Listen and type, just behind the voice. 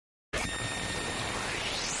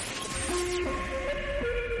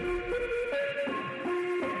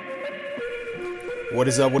What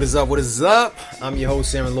is up? What is up? What is up? I'm your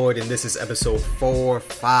host, Aaron Lloyd, and this is episode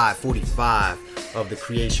 45 of The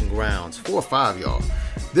Creation Grounds. 4 or 5, y'all.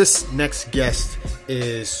 This next guest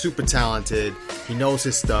is super talented. He knows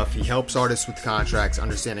his stuff. He helps artists with contracts,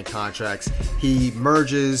 understanding contracts. He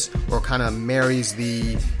merges or kind of marries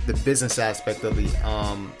the business aspect of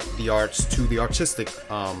the arts to the artistic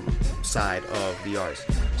side of the arts.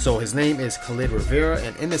 So his name is Khalid Rivera,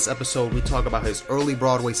 and in this episode we talk about his early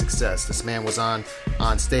Broadway success. This man was on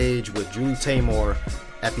stage with Julie Taymor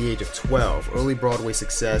at the age of 12, early Broadway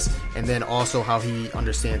success, and then also how he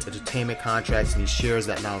understands entertainment contracts, and he shares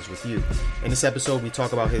that knowledge with you. In this episode, we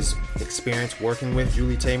talk about his experience working with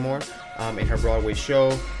Julie Taymor in her Broadway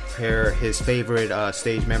show, his favorite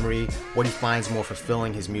stage memory, what he finds more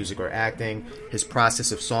fulfilling, his music or acting, his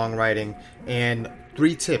process of songwriting, and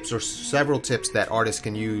 3 tips or several tips that artists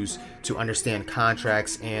can use to understand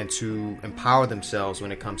contracts and to empower themselves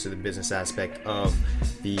when it comes to the business aspect of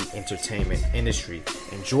the entertainment industry.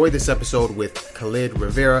 Enjoy this episode with Khalid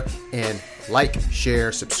Rivera, and like,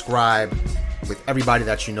 share, subscribe with everybody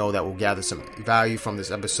that you know that will gather some value from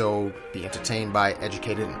this episode, be entertained by,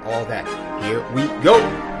 educated, and all that. Here we go.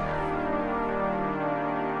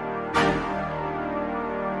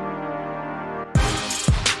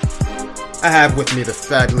 I have with me the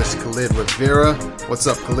fabulous Khalid Rivera. What's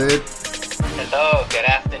up, Khalid? Hello, good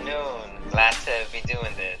afternoon. Glad to be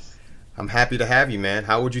doing this. I'm happy to have you, man.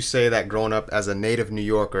 How would you say that growing up as a native New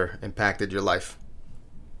Yorker impacted your life?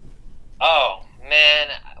 Oh, man.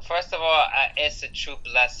 First of all, it's a true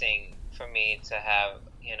blessing for me to have,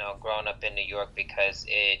 grown up in New York, because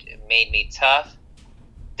it made me tough.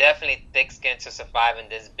 Definitely thick-skinned to survive in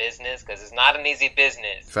this business, because it's not an easy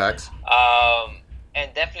business. Facts.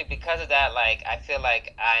 And definitely because of that, I feel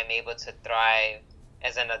like I'm able to thrive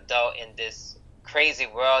as an adult in this crazy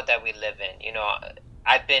world that we live in.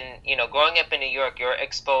 I've been, growing up in New York, you're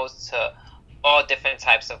exposed to all different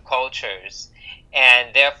types of cultures,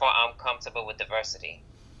 and therefore I'm comfortable with diversity.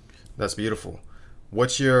 That's beautiful.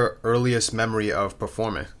 What's your earliest memory of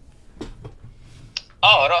performing?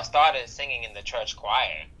 Oh, it all started singing in the church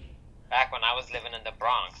choir. Back when I was living in the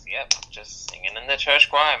Bronx. Yep, just singing in the church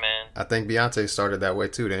choir, man. I think Beyonce started that way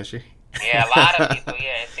too, didn't she? Yeah, a lot of people,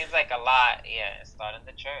 yeah. It seems like a lot, it started in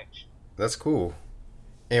the church. That's cool.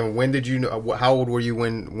 And when did you know, how old were you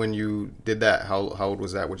when you did that? How old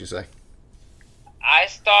was that, would you say? I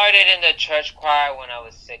started in the church choir when I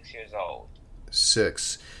was 6 years old.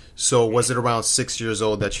 6. So was it around 6 years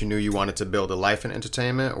old that you knew you wanted to build a life in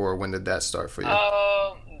entertainment, or when did that start for you?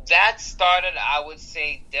 That started, I would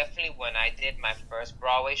say, definitely when I did my first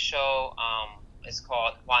Broadway show. It's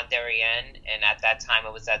called Juan Darien, and at that time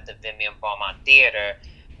it was at the Vimian Beaumont Theater.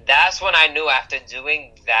 That's when I knew, after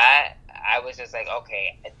doing that, I was just like,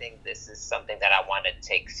 okay, I think this is something that I want to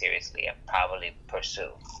take seriously and probably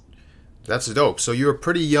pursue. That's dope. So you were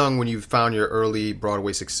pretty young when you found your early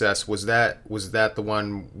Broadway success. Was that the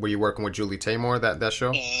one where you were working with Julie Taymor, that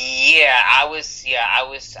show? Yeah,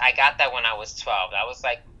 I got that when I was 12. That was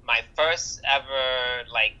my first ever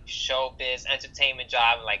showbiz entertainment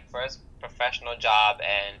job, first professional job,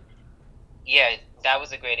 and yeah, that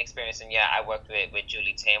was a great experience. And yeah, I worked with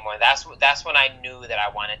Julie Taymor. That's when I knew that I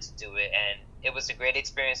wanted to do it, and it was a great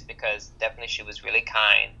experience because definitely she was really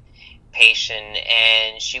kind, patient,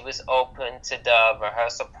 and she was open to the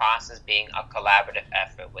rehearsal process being a collaborative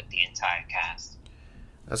effort with the entire cast.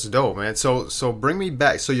 That's dope, man. So bring me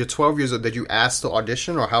back. So you're 12 years old. Did you ask to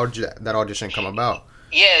audition, or how did that audition come about?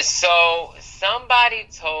 Yeah, so somebody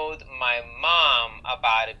told my mom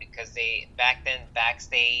about it, because back then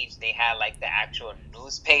backstage they had the actual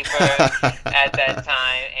newspaper at that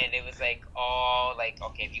time, and it was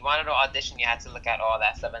okay, if you wanted to audition you had to look at all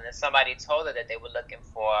that stuff, and then somebody told her that they were looking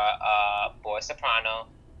for a boy soprano,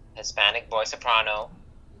 Hispanic boy soprano,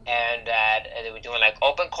 and that they were doing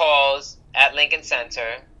open calls at Lincoln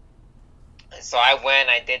Center. So I went,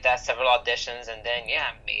 I did that, several auditions, and then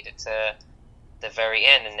I made it to the very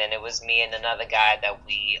end, and then it was me and another guy that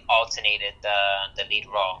we alternated the lead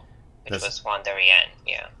role, which was Juan Darien.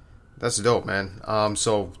 Yeah, that's dope, man.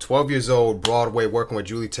 So 12 years old, Broadway, working with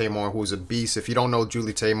Julie Taymor, who's a beast. If you don't know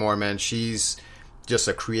Julie Taymor, man, she's just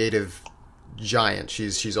a creative giant.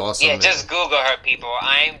 She's awesome. Yeah, just Google her, people.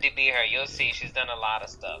 IMDb her. You'll see she's done a lot of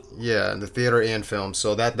stuff. Yeah, in the theater and film.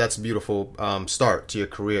 So that's a beautiful start to your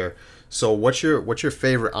career. So what's your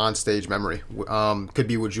favorite onstage memory? Could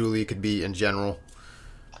be with Julie, could be in general.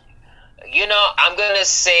 I'm going to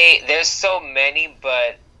say there's so many,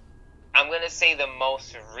 but I'm going to say the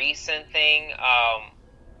most recent thing,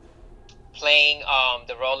 playing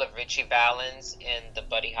the role of Richie Valens in the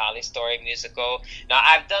Buddy Holly Story musical. Now,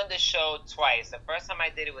 I've done the show twice. The first time I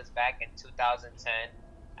did it was back in 2010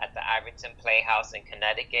 at the Iverton Playhouse in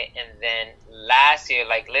Connecticut, and then last year,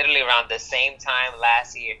 like literally around the same time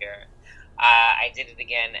last year, I did it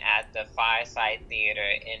again at the Fireside Theater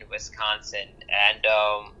in Wisconsin, and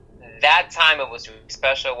that time it was really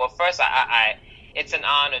special. Well, first, it's an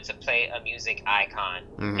honor to play a music icon,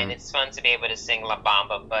 and it's fun to be able to sing La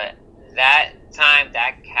Bamba, but that time,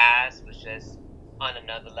 that cast was just on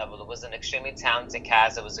another level. It was an extremely talented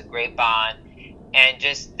cast. It was a great bond, and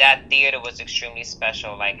just that theater was extremely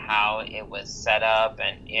special, like how it was set up,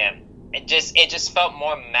 and yeah, it just felt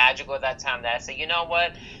more magical that time that I said, you know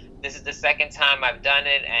what, this is the second time I've done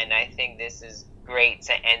it, and I think this is great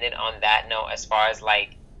to end it on that note as far as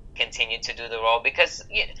like continue to do the role, because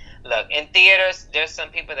look, in theaters there's some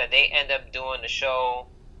people that they end up doing the show,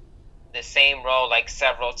 the same role like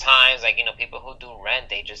several times, like people who do Rent,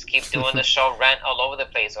 they just keep doing the show Rent all over the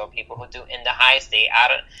place, or people who do In the Heights,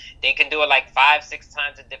 they can do it like 5-6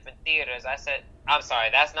 times in different theaters. I said, I'm sorry,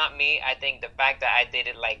 that's not me. I think the fact that I did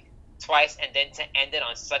it like twice and then to end it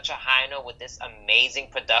on such a high note with this amazing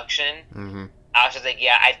production, I was just like,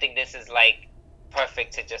 yeah, I think this is like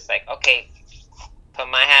perfect to just like, okay, put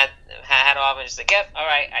my hat off and just like, yep, all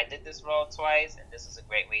right, I did this role twice, and this is a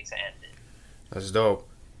great way to end it. That's dope.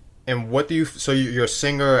 And what do you, so you're a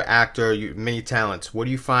singer, actor, many talents. What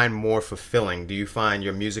do you find more fulfilling? Do you find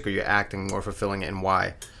your music or your acting more fulfilling, and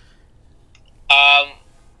why?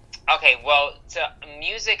 Okay, well, to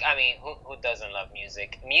music, I mean, who doesn't love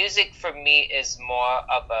music? Music for me is more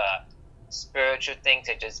of a spiritual thing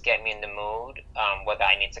to just get me in the mood, whether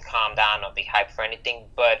I need to calm down or be hyped for anything.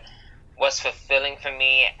 But what's fulfilling for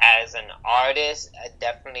me as an artist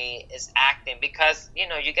definitely is acting, because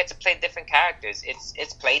you get to play different characters.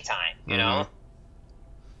 It's playtime, you know.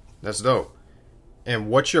 That's dope. And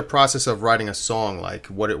what's your process of writing a song like?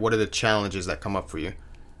 What are the challenges that come up for you?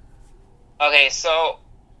 Okay, so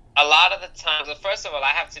a lot of the times, well, first of all, I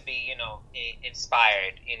have to be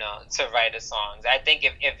inspired to write the songs. I think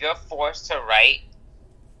if you're forced to write,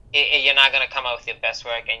 you're not going to come out with your best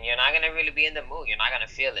work, and you're not going to really be in the mood. You're not going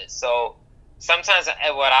to feel it. So sometimes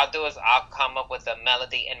what I'll do is I'll come up with a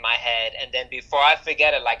melody in my head, and then before I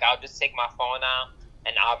forget it, like I'll just take my phone out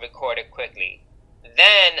and I'll record it quickly.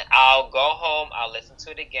 Then I'll go home, I'll listen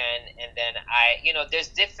to it again, and then there's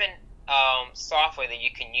different software that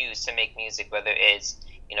you can use to make music, whether it's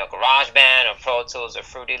GarageBand or Pro Tools or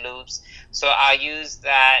Fruity Loops. So I'll use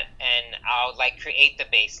that, and I'll like create the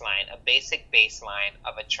bass line, a basic bass line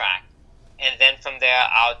of a track. And then from there,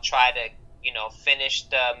 I'll try to, finish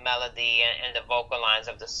the melody and the vocal lines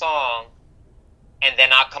of the song. And then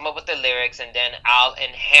I'll come up with the lyrics, and then I'll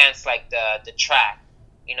enhance like the track,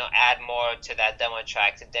 add more to that demo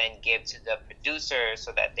track to then give to the producer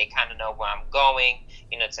so that they kind of know where I'm going,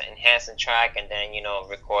 to enhance the track, and then,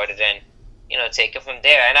 record it and, take it from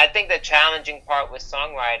there. And I think the challenging part with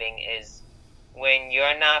songwriting is when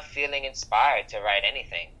you're not feeling inspired to write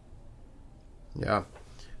anything. Yeah.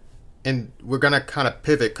 And we're going to kind of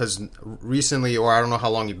pivot, because recently, or I don't know how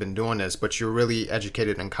long you've been doing this, but you're really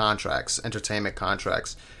educated in contracts, entertainment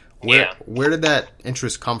contracts. Where did that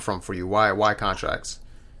interest come from for you? Why contracts?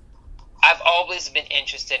 I've always been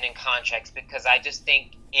interested in contracts because I just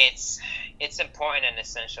think it's important and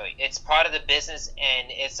essential. It's part of the business, and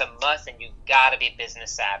it's a must, and you gotta be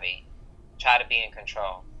business savvy. Try to be in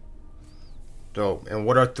control. Dope. And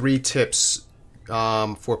what are 3 tips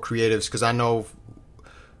for creatives? Because I know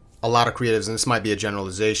a lot of creatives, and this might be a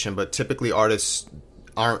generalization, but typically artists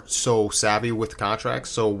aren't so savvy with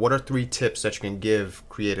contracts. So what are 3 tips that you can give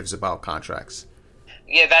creatives about contracts?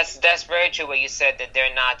 Yeah, that's very true what you said, that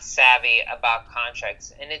they're not savvy about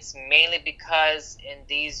contracts. And it's mainly because in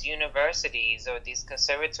these universities or these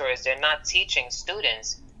conservatories, they're not teaching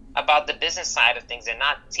students about the business side of things. They're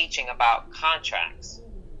not teaching about contracts.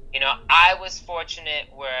 I was fortunate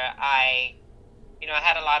where I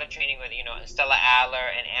had a lot of training with, Stella Adler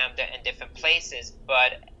and AMDA and different places.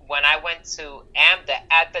 But when I went to AMDA,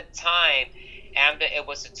 at the time, AMDA, it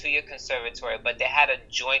was a 2-year conservatory, but they had a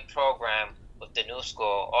joint program with the New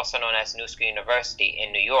School, also known as New School University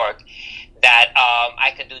in New York, that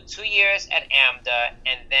I could do 2 years at AMDA,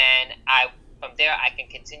 and then from there I can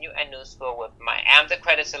continue at New School with my AMDA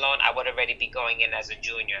credits alone. I would already be going in as a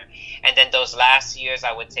junior, and then those last years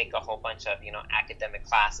I would take a whole bunch of academic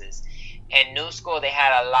classes. And New School, they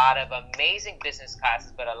had a lot of amazing business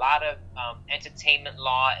classes, but a lot of entertainment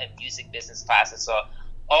law and music business classes. So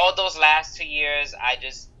all those last 2 years, I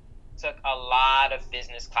just took a lot of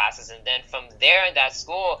business classes, and then from there in that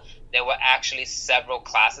school, there were actually several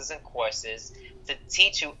classes and courses to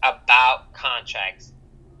teach you about contracts,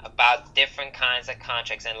 about different kinds of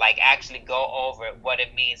contracts, and like actually go over what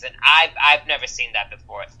it means. And I've never seen that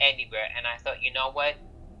before anywhere. And I thought, you know what,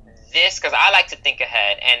 this, because I like to think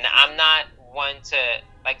ahead, and I'm not one to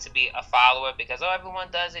like to be a follower because everyone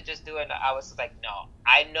does it, just do it. And I was like, no,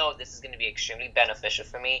 I know this is going to be extremely beneficial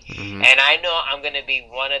for me, and I know I'm going to be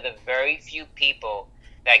one of the very few people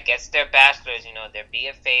that gets their bachelor's, their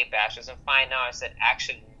BFA, bachelor's in fine arts, that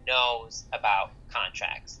actually knows about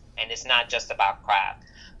contracts, and it's not just about craft.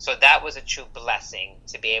 So that was a true blessing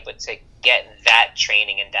to be able to get that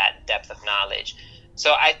training and that depth of knowledge.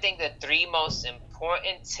 So I think the 3 most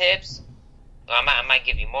important tips, I might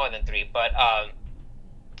give you more than 3, but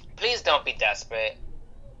please don't be desperate.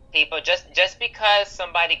 People, just because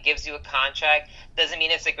somebody gives you a contract doesn't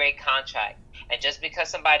mean it's a great contract. And just because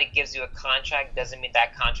somebody gives you a contract doesn't mean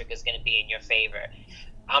that contract is going to be in your favor.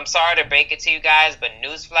 I'm sorry to break it to you guys, but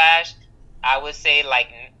newsflash, I would say like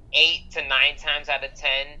 8 to 9 times out of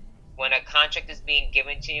 10, when a contract is being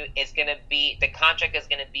given to you, the contract is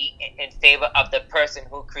going to be in favor of the person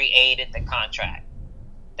who created the contract.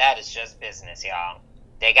 That is just business, y'all.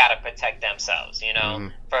 They got to protect themselves,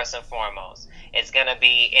 first and foremost. It's going to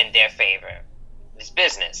be in their favor. It's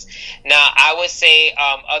business. Now, I would say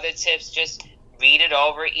other tips, just read it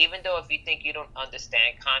over. Even though if you think you don't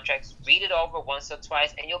understand contracts, read it over once or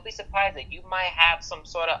twice, and you'll be surprised that you might have some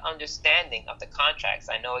sort of understanding of the contracts.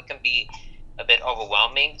 I know it can be a bit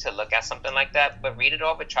overwhelming to look at something like that, but read it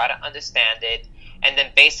over, try to understand it, and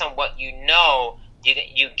then based on what you know,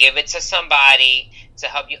 you give it to somebody to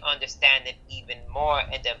help you understand it even more,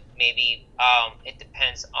 and then maybe it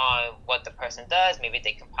depends on what the person does. Maybe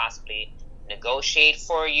they can possibly negotiate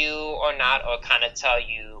for you or not, or kind of tell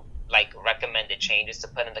you like recommended changes to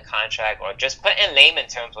put in the contract, or just put in layman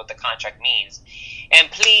terms what the contract means.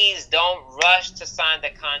 And please don't rush to sign the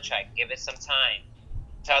contract. Give it some time.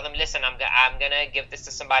 Tell them, listen, I'm gonna give this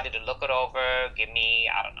to somebody to look it over. Give me,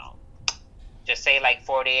 I don't know, just say like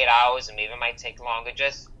 48 hours, and maybe it might take longer.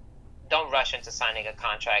 Just don't rush into signing a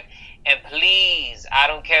contract. And please, I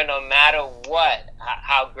don't care, no matter what,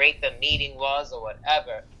 how great the meeting was or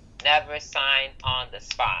whatever, never sign on the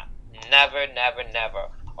spot. Never, never, never.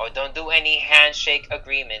 Or don't do any handshake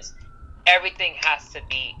agreements. Everything has to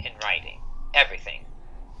be in writing. Everything.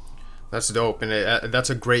 That's dope, and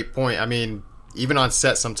that's a great point. I mean, even on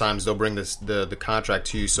set, sometimes they'll bring the contract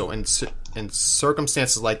to you. So in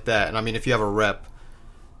circumstances like that, and I mean, if you have a rep,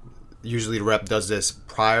 usually the rep does this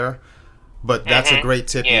prior. But that's a great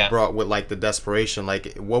tip you brought with like the desperation.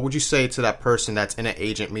 Like, what would you say to that person that's in an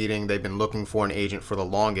agent meeting? They've been looking for an agent for the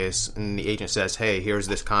longest, and the agent says, "Hey, here's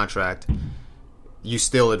this contract." You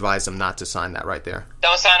still advise them not to sign that right there.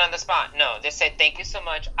 Don't sign on the spot. No, they said, "Thank you so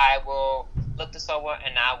much. I will look this over,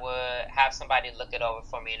 and I will have somebody look it over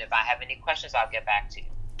for me. And if I have any questions, I'll get back to you."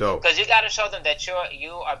 Dope. Because you got to show them that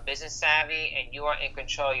you are business savvy and you are in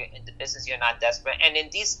control. You're in the business. You're not desperate. And in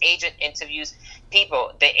these agent interviews,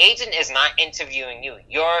 the agent is not interviewing you.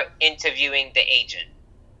 You're interviewing the agent.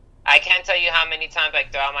 I can't tell you how many times,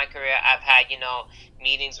 like throughout my career, I've had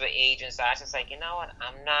meetings with agents. I was just like, you know what,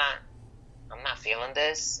 I'm not feeling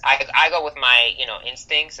this. I go with my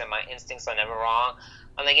instincts, and my instincts are never wrong.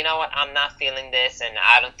 I'm like, you know what, I'm not feeling this, and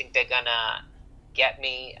I don't think they're gonna get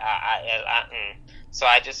me. So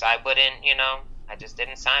I just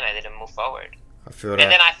didn't sign. I didn't move forward. I feel that. And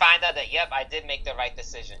then I find out that, I did make the right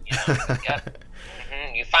decision. Yep.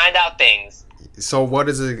 You find out things. So what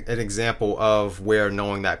is an example of where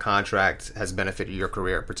knowing that contract has benefited your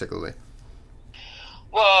career particularly?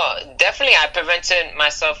 Well, definitely I prevented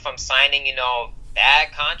myself from signing,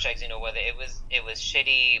 bad contracts, whether it was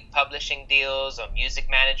shitty publishing deals or music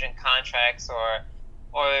management contracts or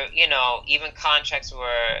even contracts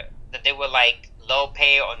that they were like low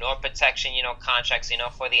pay or no protection, contracts,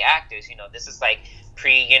 for the actors. This is like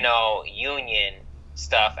pre-union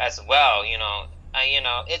stuff as well.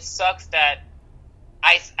 It sucks that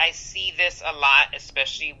I see this a lot,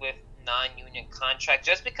 especially with non-union contracts.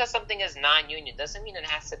 Just because something is non-union doesn't mean it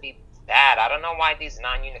has to be bad. I don't know why these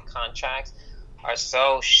non-union contracts are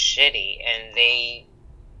so shitty, and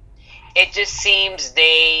it just seems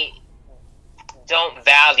they don't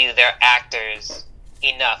value their actors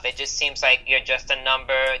enough. It just seems like you're just a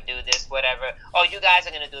number, do this, whatever. Oh, you guys are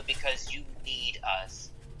going to do it because you need us.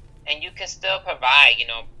 And you can still provide,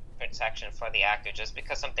 protection for the actor. Just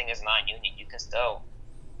because something is non-union, you can still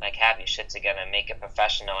have your shit together and make it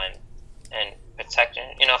professional and protection,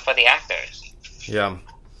 for the actors. Yeah.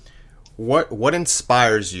 What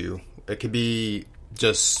inspires you? It could be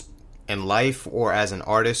just in life or as an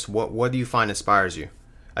artist. What do you find inspires you?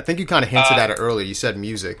 I think you kind of hinted at it earlier. You said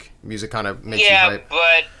music. Music kind of makes you hype.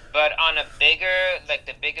 But on a bigger, like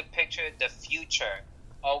the bigger picture, the future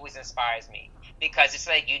always inspires me, because it's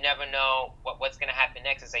like you never know what's gonna happen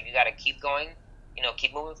next. It's like you gotta keep going,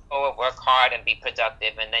 keep moving forward, work hard, and be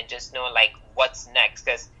productive, and then just know like what's next.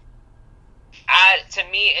 Because to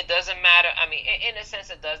me, it doesn't matter. I mean, in a sense,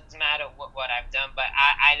 it does matter what I've done, but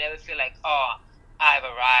I never feel like, oh, I've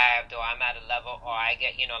arrived, or I'm at a level, or I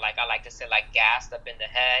get, like I like to say, like gassed up in the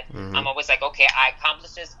head. Mm-hmm. I'm always like, okay, I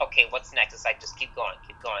accomplished this. Okay, what's next? It's like, just keep going.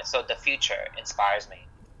 So the future inspires me.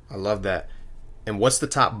 I love that. And what's the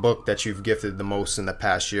top book that you've gifted the most in the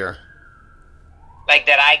past year? Like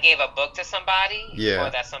that I gave a book to somebody? Yeah.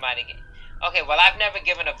 Or that somebody gave? Okay, well, I've never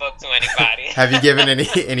given a book to anybody. Have you given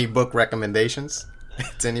any book recommendations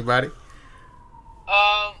to anybody?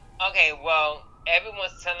 Okay, well,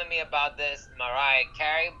 everyone's telling me about this Mariah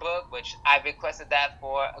Carey book, which I requested that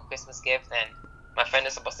for a Christmas gift, and my friend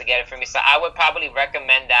is supposed to get it for me. So I would probably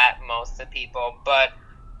recommend that most to people. But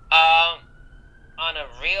on a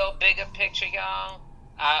real bigger picture, y'all,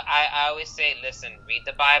 I always say, listen, read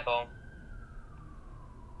the Bible.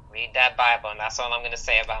 Read that Bible, and that's all I'm going to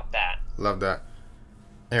say about that. Love that.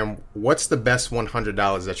 And what's the best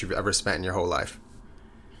 $100 that you've ever spent in your whole life?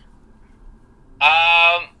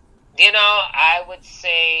 I would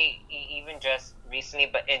say even just recently,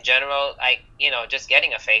 but in general, like, just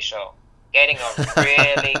getting a facial. Getting a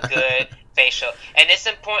really good facial. And it's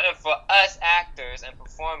important for us actors and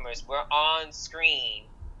performers. We're on screen.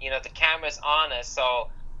 The camera's on us, so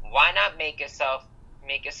why not make yourself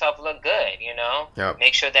look good, Yep.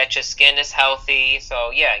 Make sure that your skin is healthy.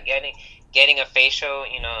 So yeah, getting a facial,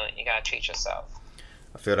 you gotta treat yourself.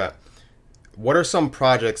 I feel that. What are some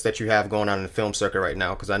projects that you have going on in the film circuit right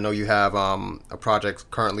now? Because I know you have a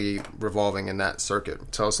project currently revolving in that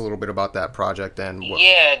circuit. Tell us a little bit about that project and what.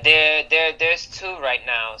 Yeah, there's two right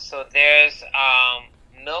now. So there's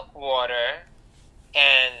Milk Water,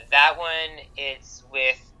 and that one is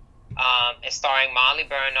with it's starring Molly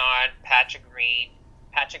Bernard, Patrick Green,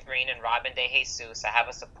 and Robin De Jesus. I have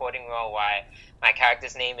a supporting role where my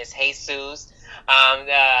character's name is Jesus.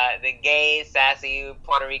 The gay, sassy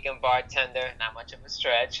Puerto Rican bartender, not much of a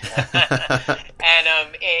stretch. And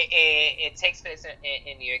it takes place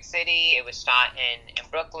in New York City. It was shot in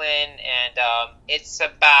Brooklyn, and it's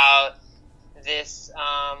about this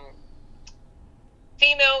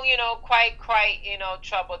female, quite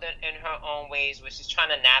troubled in her own ways, which is trying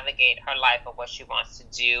to navigate her life of what she wants to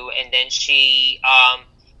do. And then she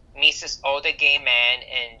meets this older gay man,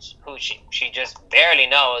 and who she just barely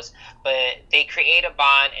knows, but they create a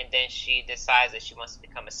bond, and then she decides that she wants to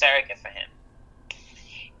become a surrogate for him.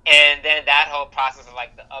 And then that whole process of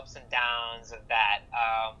like the ups and downs of that.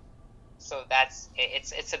 So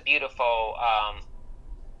it's a beautiful.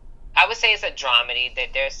 I would say it's a dramedy. That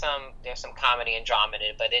there's some comedy and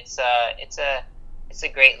dramedy, but it's a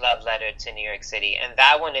great love letter to New York City. And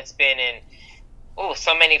that one, it's been in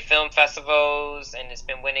so many film festivals, and it's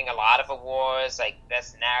been winning a lot of awards, like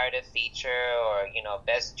Best Narrative Feature, or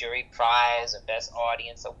Best Jury Prize, or Best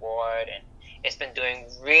Audience Award, and it's been doing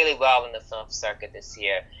really well in the film circuit this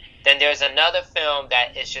year. Then there's another film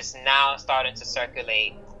that is just now starting to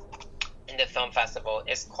circulate in the film festival.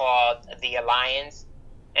 It's called The Alliance.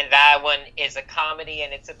 And that one is a comedy,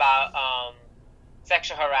 and it's about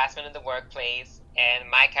sexual harassment in the workplace. And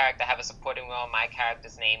my character, I have a supporting role. My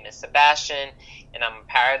character's name is Sebastian, and I'm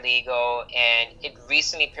a paralegal. And it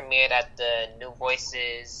recently premiered at the New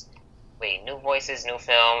Voices New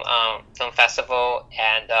Film Festival.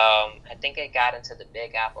 And I think it got into the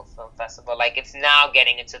Big Apple Film Festival. Like, it's now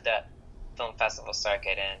getting into the film festival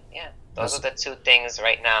circuit. And yeah, those are the two things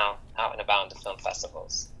right now out and about in the film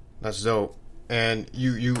festivals. That's dope. And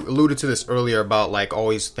you alluded to this earlier about like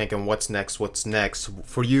always thinking what's next.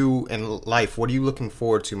 For you in life, what are you looking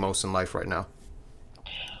forward to most in life right now?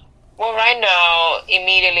 Well, right now,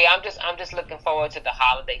 immediately, I'm just looking forward to the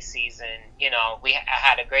holiday season. I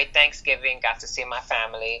had a great Thanksgiving, got to see my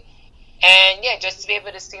family, and yeah, just to be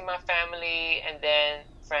able to see my family and then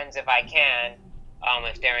friends if I can,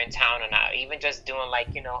 if they're in town or not. Even just doing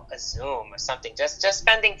like a Zoom or something, just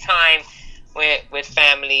spending time with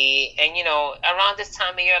family. And around this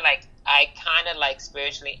time of year, like I kind of like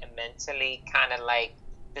spiritually and mentally kind of like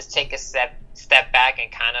just take a step back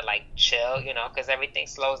and kind of like chill, because everything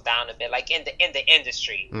slows down a bit, like in the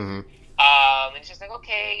industry. Mm-hmm. And it's just like,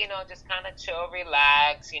 okay, just kind of chill,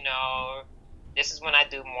 relax. This is when I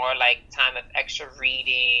do more like time of extra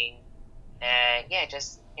reading, and yeah,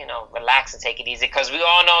 just relax and take it easy, because we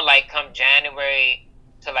all know like come January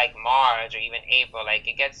to like March or even April, like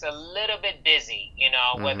it gets a little bit busy,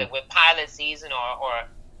 Mm-hmm. whether with pilot season or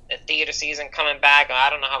the theater season coming back.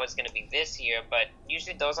 I don't know how it's going to be this year, but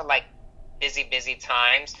usually those are like busy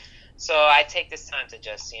times. So I take this time to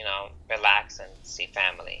just, relax and see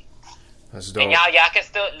family. That's dope. And y'all can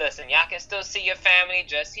still listen. Y'all can still see your family.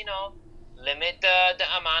 Just limit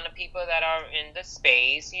the amount of people that are in the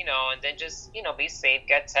space. And then just be safe,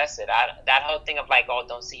 get tested. That whole thing of like, oh,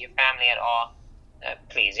 don't see your family at all.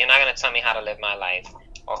 Please, you're not gonna tell me how to live my life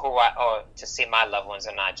or to see my loved ones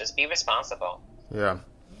or not. Just be responsible. Yeah.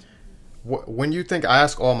 When you think, I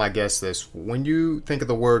ask all my guests this, when you think of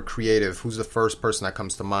the word creative, who's the first person that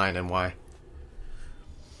comes to mind and why?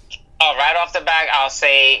 Oh, right off the bat, I'll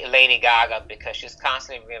say Lady Gaga, because she's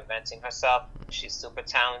constantly reinventing herself. She's super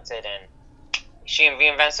talented, and she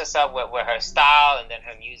reinvents herself with her style and then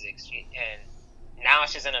her music. And now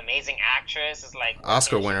she's an amazing actress. It's like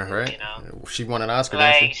Oscar winner, right? She won an Oscar,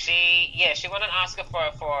 like didn't she? She won an Oscar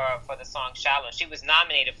for the song "Shallow." She was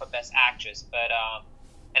nominated for Best Actress, but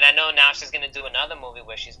and I know now she's gonna do another movie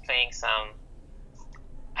where she's playing some.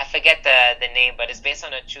 I forget the name, but it's based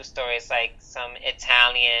on a true story. It's like some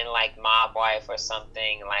Italian like mob wife or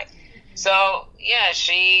something. Like, so yeah,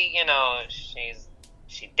 she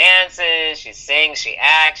dances, she sings, she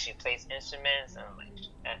acts, she plays instruments, and I'm like,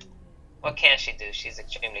 what can she do? She's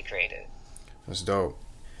extremely creative. That's dope.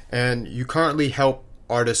 And you currently help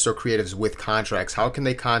artists or creatives with contracts. How can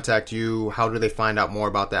they contact you? How do they find out more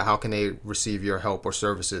about that? How can they receive your help or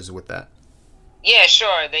services with that? Yeah,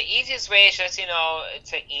 sure. The easiest way is just,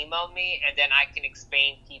 to email me, and then I can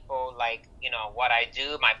explain people like, what I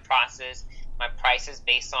do, my process, my prices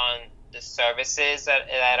based on the services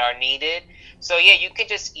that are needed. So yeah, you can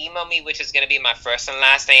just email me, which is going to be my first and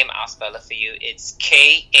last name. I'll spell it for you. It's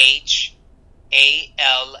KHAL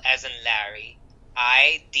as in Larry,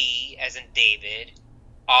 ID as in David,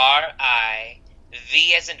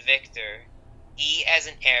 RIV as in Victor, E as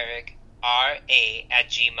in Eric,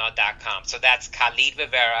 RA@gmail.com. So that's Khalid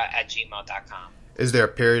Rivera at gmail.com. Is there a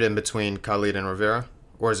period in between Khalid and Rivera?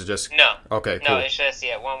 Or is it just... No. Okay, cool. No, it's just,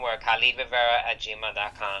 one word, Khalid Rivera at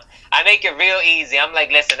gmail.com. I make it real easy. I'm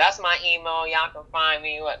like, listen, that's my email. Y'all can find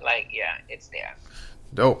me. It's there.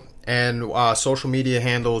 Dope. And social media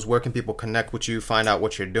handles, where can people connect with you, find out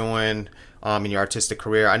what you're doing in your artistic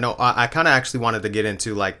career? I know I kind of actually wanted to get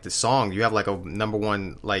into like the song. You have like a number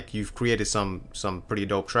one, like you've created some pretty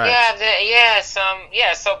dope tracks.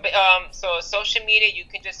 So social media, you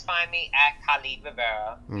can just find me at Khalid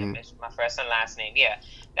Rivera. Mm-hmm. It's my first and last name. Yeah.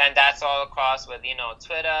 And that's all across with,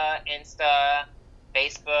 Twitter, Insta,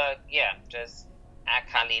 Facebook. Yeah, just at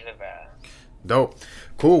Khalid Rivera. Dope.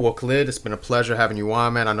 Cool. Well, Khalid, it's been a pleasure having you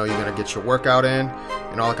on, man. I know you're going to get your workout in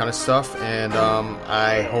and all that kind of stuff. And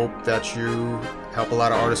I hope that you help a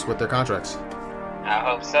lot of artists with their contracts. I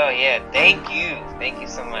hope so, yeah. Thank you. Thank you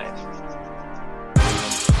so much.